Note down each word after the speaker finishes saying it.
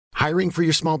Hiring for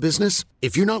your small business?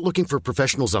 If you're not looking for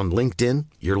professionals on LinkedIn,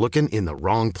 you're looking in the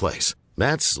wrong place.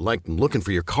 That's like looking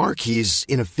for your car keys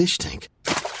in a fish tank.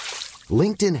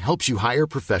 LinkedIn helps you hire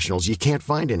professionals you can't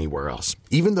find anywhere else,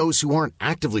 even those who aren't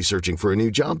actively searching for a new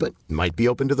job but might be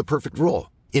open to the perfect role.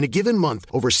 In a given month,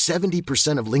 over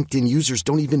 70% of LinkedIn users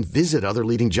don't even visit other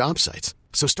leading job sites.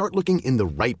 So start looking in the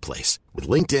right place. With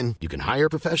LinkedIn, you can hire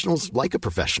professionals like a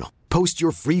professional. Post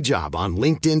your free job on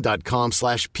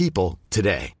linkedin.com/people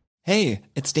today. Hey,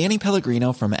 it's Danny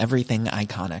Pellegrino from Everything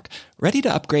Iconic. Ready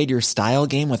to upgrade your style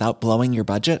game without blowing your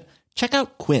budget? Check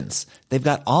out Quince. They've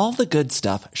got all the good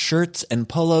stuff, shirts and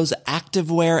polos,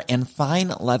 activewear, and fine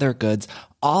leather goods,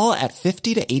 all at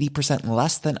 50 to 80%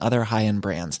 less than other high-end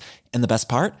brands. And the best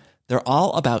part? They're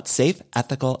all about safe,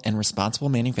 ethical, and responsible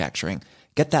manufacturing.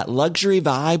 Get that luxury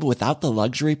vibe without the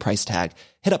luxury price tag.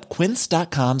 Hit up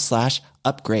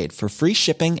quince.com/upgrade for free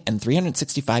shipping and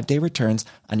 365-day returns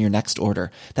on your next order.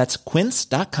 That's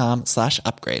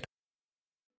quince.com/upgrade.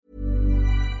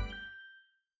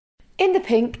 In the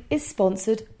Pink is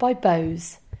sponsored by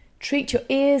Bose. Treat your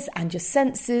ears and your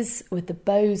senses with the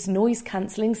Bose Noise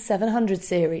Cancelling 700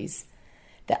 series.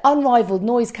 Their unrivaled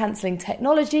noise cancelling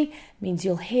technology means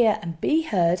you'll hear and be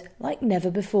heard like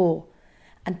never before.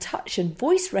 And touch and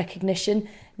voice recognition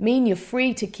mean you're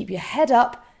free to keep your head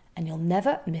up and you'll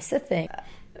never miss a thing.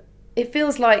 It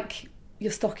feels like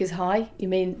your stock is high.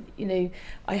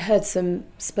 I heard some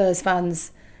Spurs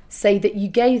fans say that you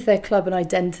gave their club an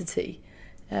identity.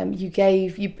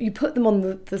 You put them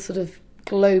on the sort of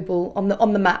global,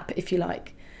 on the map, if you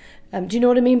like. Do you know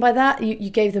what I mean by that?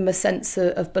 You gave them a sense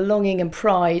of belonging and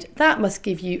pride. That must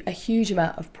give you a huge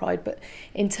amount of pride, but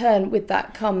in turn with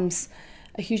that comes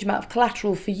a huge amount of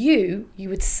collateral for you. You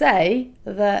would say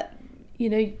that,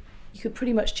 you could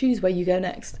pretty much choose where you go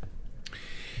next.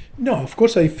 No, of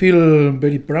course I feel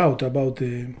very proud about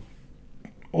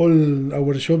all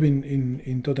our job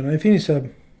in Tottenham. I think it's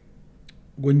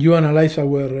when you analyze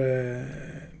our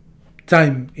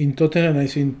time in Tottenham, I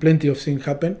think plenty of things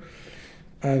happen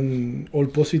and all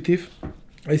positive.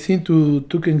 I think to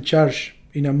took in charge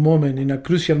in a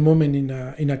crucial moment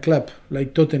in a club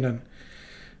like Tottenham,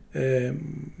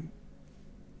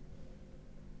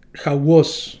 how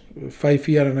was 5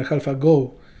 years and a half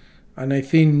ago, and I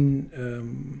think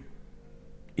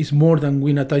it's more than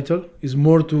win a title. It's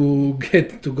more to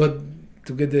get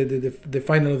the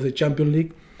final of the Champions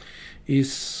League.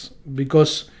 Is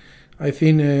because I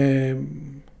think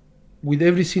with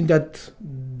everything that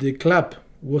the club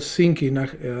was thinking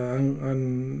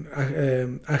and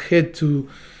ahead to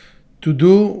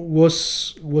do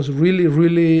was really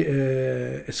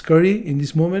scary in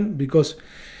this moment, because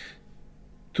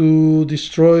to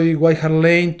destroy White Hart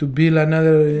Lane, to build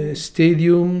another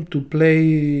stadium, to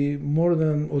play more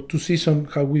than or 2 seasons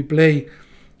how we play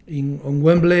on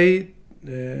Wembley.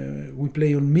 We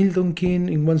play on Milton Keynes.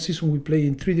 In 1 season we play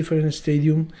in 3 different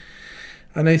stadiums,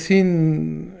 and I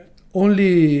think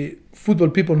only football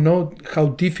people know how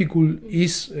difficult it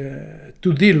is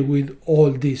to deal with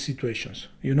all these situations,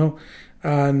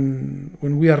 and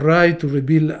when we arrived to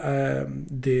rebuild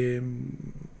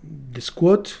the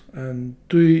squad and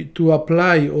to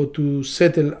apply or to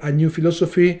settle a new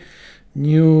philosophy,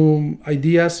 new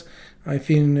ideas, I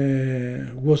think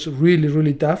was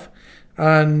really tough.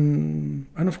 And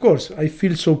of course, I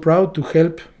feel so proud to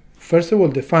help, first of all,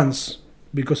 the fans,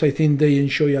 because I think they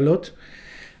enjoy a lot.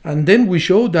 And then we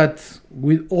show that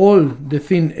with all the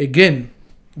thing, again,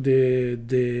 the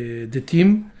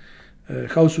team,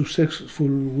 how successful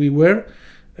we were,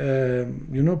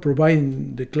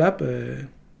 providing the club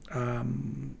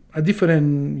a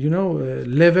different,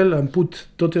 level, and put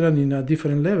Tottenham in a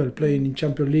different level, playing in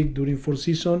Champions League during 4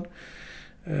 seasons,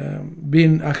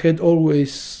 being ahead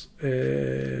always.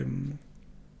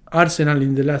 Arsenal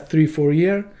in the last 3-4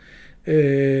 years,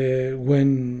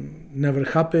 when never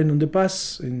happened in the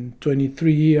past. In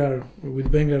 23 years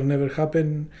with Wenger, never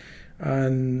happened,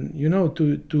 and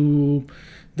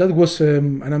that was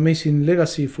an amazing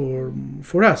legacy for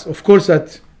us. Of course,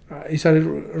 that is a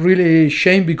really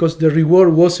shame, because the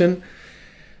reward wasn't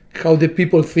how the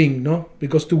people think, no?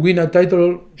 Because to win a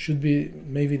title should be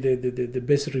maybe the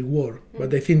best reward,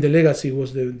 but I think the legacy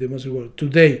was the most reward.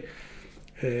 Today,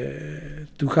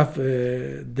 to have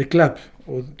the club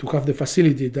or to have the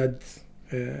facility that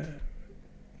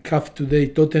have today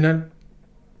Tottenham,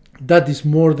 that is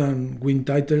more than win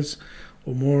titles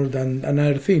or more than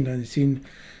another thing. I think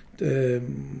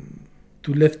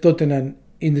to left Tottenham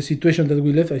in the situation that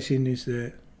we left, I think is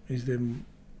the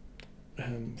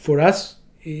for us.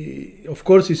 Of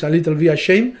course, it's a little bit a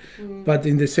shame, but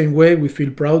in the same way, we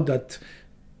feel proud that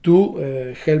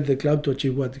to help the club to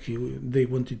achieve what they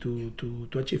wanted to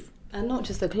achieve. And not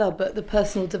just the club, but the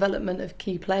personal development of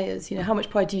key players. You know, how much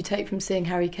pride do you take from seeing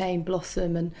Harry Kane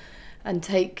blossom and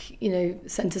take, you know,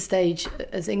 centre stage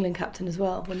as England captain as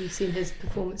well, when you've seen his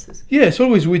performances? Yes,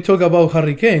 always we talk about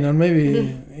Harry Kane, and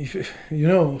maybe if you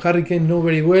know, Harry Kane know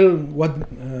very well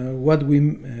what we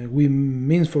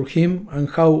means for him and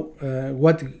how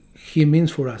what he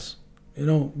means for us. You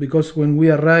know, because when we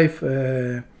arrived,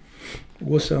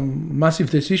 was a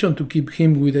massive decision to keep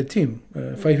him with the team.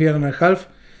 5 years and a half.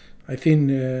 I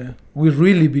think we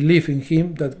really believe in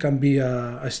him that can be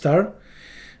a star.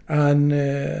 And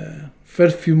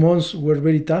first few months were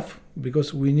very tough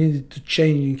because we needed to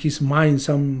change in his mind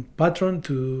some pattern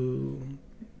to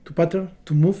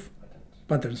move.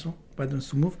 Patterns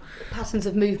to move. Patterns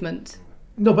of movement.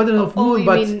 No, pattern of movement,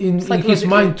 but in his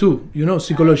mind too, you know,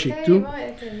 psychology too.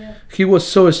 Right, okay, yeah. He was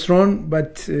so strong,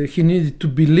 but he needed to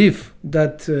believe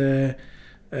that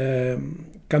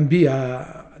can be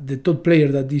the top player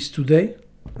that is today.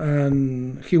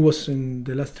 And he was in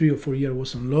the last 3 or 4 years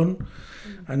was on loan.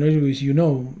 And always, you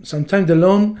know, sometimes the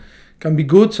loan can be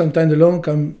good, sometimes the loan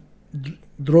can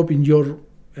drop in your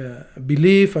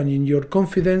belief and in your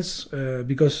confidence,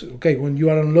 because okay, when you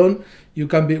are on loan, you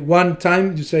can be one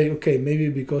time you say, okay, maybe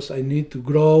because I need to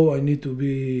grow, I need to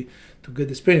get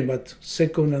experience, but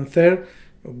second and third,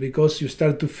 because you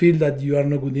start to feel that you are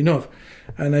not good enough.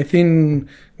 And I think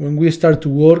when we start to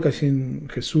work, I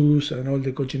think Jesus and all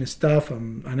the coaching staff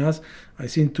and us, I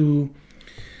think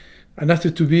and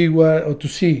after to be or to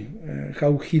see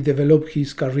how he developed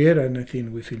his career, and I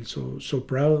think we feel so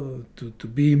proud to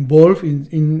be involved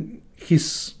in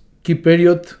his key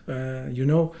period, you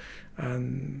know,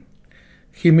 and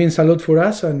he means a lot for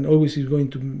us, and always is going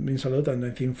to means a lot. And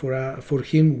I think for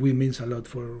him, we means a lot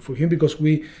for him because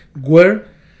we were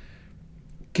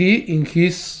key in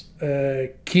his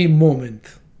key moment,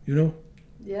 you know.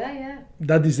 Yeah.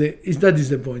 That is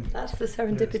the point. That's the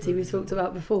serendipity we talked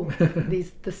about before.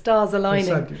 The stars aligning.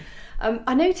 Exactly.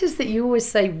 I noticed that you always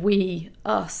say we,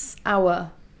 us,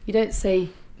 our. You don't say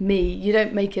me. You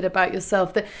don't make it about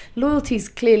yourself. That loyalty is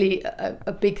clearly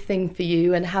a big thing for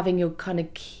you, and having your kind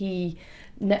of key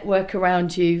network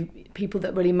around you, people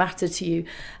that really matter to you.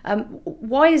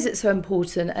 Why is it so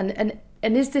important? And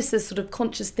is this a sort of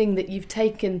conscious thing that you've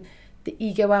taken the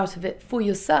ego out of it for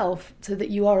yourself so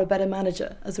that you are a better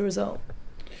manager as a result?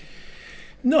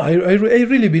 No, I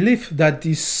really believe that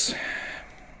is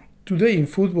today in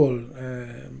football,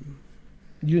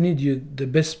 you need the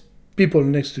best people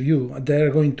next to you. They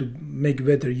are going to make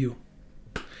better you.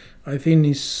 I think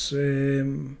it's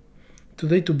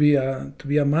today to be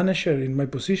a manager in my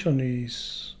position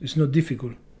is not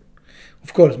difficult.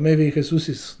 Of course, maybe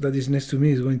Jesus that is next to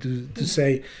me is going to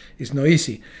say it's not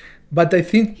easy. But I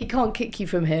think he can't kick you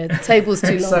from here. The table's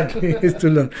too long. Exactly, it's too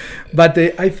long. But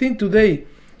I think today,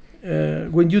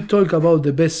 when you talk about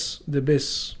the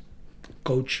best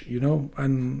coach, you know,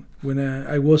 and when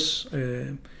I was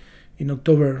in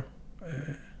October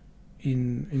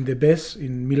in the best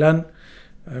in Milan,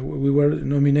 we were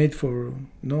nominated for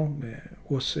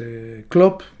was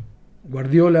Klopp,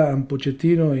 Guardiola, and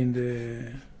Pochettino in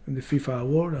the FIFA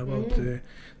award about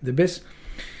the best.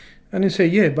 And you say,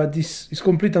 yeah, but this is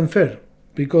completely unfair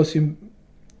because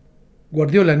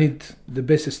Guardiola needs the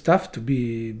best staff to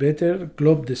be better,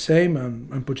 Klopp the same,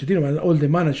 and Pochettino and all the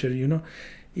managers. You know,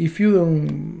 if you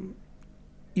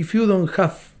don't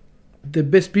have the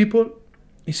best people,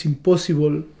 it's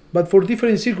impossible. But for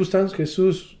different circumstances,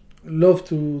 Jesus loved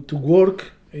to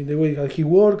work in the way that he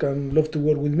worked and loved to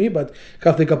work with me, but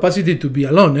have the capacity to be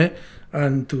alone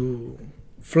and to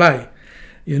fly,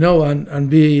 you know, and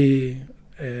be.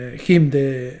 Him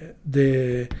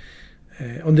the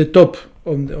on the top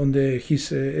on his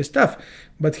staff,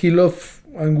 but he love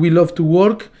and we love to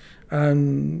work,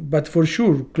 but for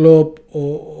sure Klopp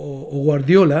or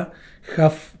Guardiola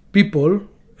have people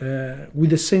with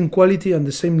the same quality and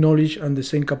the same knowledge and the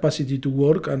same capacity to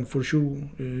work, and for sure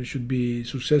should be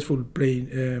successful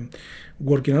playing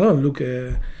working alone. Look.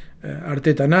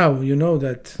 Arteta now, you know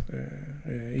that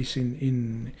is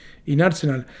in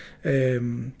Arsenal,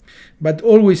 but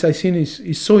always I think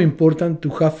is so important to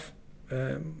have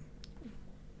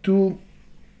to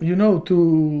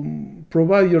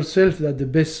provide yourself that the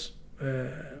best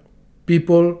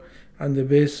people and the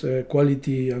best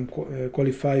quality and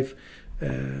qualified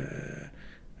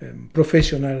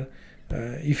professional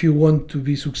if you want to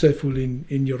be successful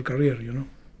in your career, you know.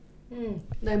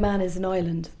 No man is an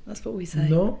island. That's what we say.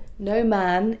 No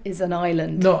man is an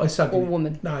island. No, exactly. Or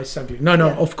woman. No, exactly. No,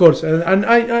 yeah. Of course. And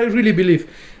I really believe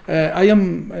I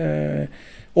am.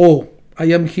 I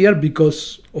am here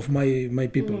because of my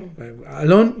people.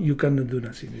 Alone, you cannot do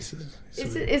nothing.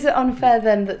 Is it unfair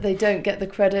then that they don't get the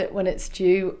credit when it's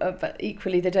due, but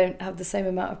equally they don't have the same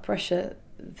amount of pressure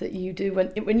that you do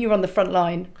when you're on the front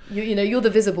line? You're the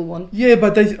visible one. Yeah,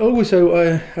 but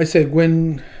I say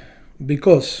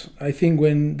because I think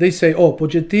when they say, "Oh,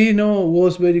 Pochettino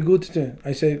was very good,"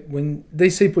 I say when they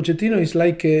say Pochettino, it's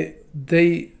like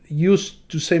they used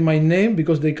to say my name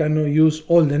because they cannot use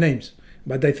all the names.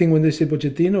 But I think when they say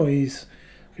Pochettino, is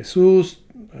Jesus,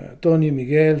 Tony,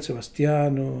 Miguel,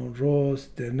 Sebastiano, Ross,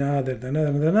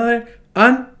 another,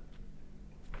 and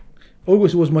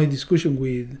always was my discussion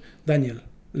with Daniel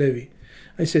Levy.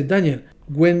 I said, Daniel,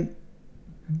 when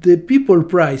the people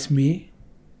price me,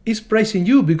 it's pricing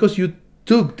you because you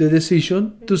took the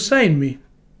decision to sign me.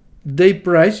 They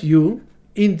price you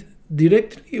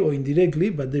indirectly or indirectly,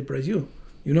 but they price you.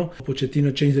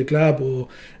 Pochettino changed the club or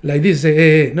like this.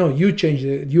 Hey, no, you changed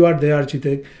it. You are the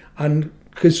architect. And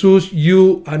Jesus,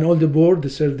 you and all the board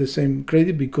deserve the same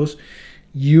credit because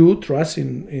you trust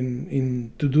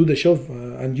in to do the job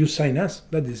and you sign us.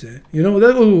 That is,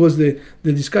 that was the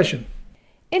discussion.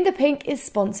 In the Pink is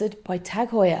sponsored by Tag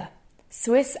Heuer,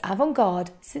 Swiss avant-garde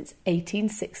since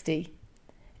 1860.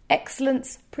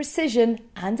 Excellence, precision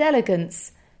and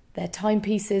elegance. Their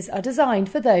timepieces are designed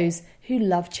for those who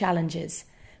love challenges.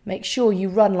 Make sure you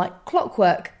run like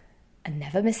clockwork and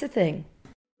never miss a thing.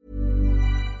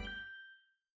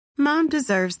 Mom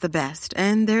deserves the best,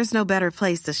 and there's no better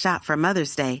place to shop for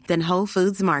Mother's Day than Whole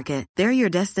Foods Market. They're your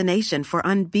destination for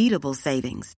unbeatable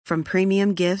savings, from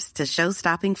premium gifts to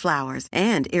show-stopping flowers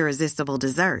and irresistible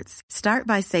desserts. Start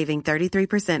by saving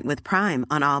 33% with Prime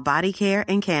on all body care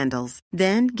and candles.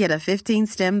 Then get a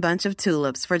 15-stem bunch of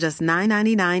tulips for just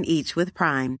 $9.99 each with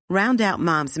Prime. Round out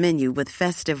Mom's menu with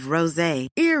festive rosé,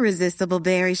 irresistible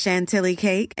berry chantilly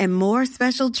cake, and more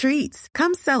special treats.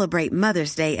 Come celebrate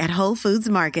Mother's Day at Whole Foods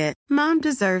Market. Mom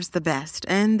deserves the best,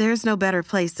 and there's no better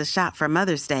place to shop for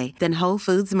Mother's Day than Whole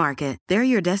Foods Market. They're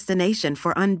your destination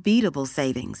for unbeatable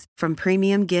savings, from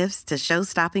premium gifts to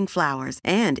show-stopping flowers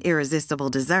and irresistible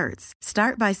desserts.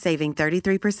 Start by saving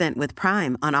 33% with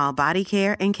Prime on all body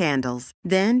care and candles.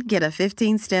 Then get a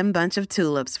 15-stem bunch of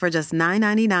tulips for just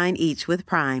 $9.99 each with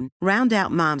Prime. Round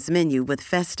out Mom's menu with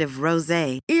festive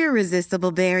rosé,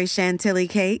 irresistible berry chantilly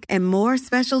cake, and more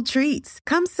special treats.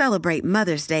 Come celebrate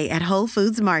Mother's Day at Whole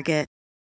Foods Market.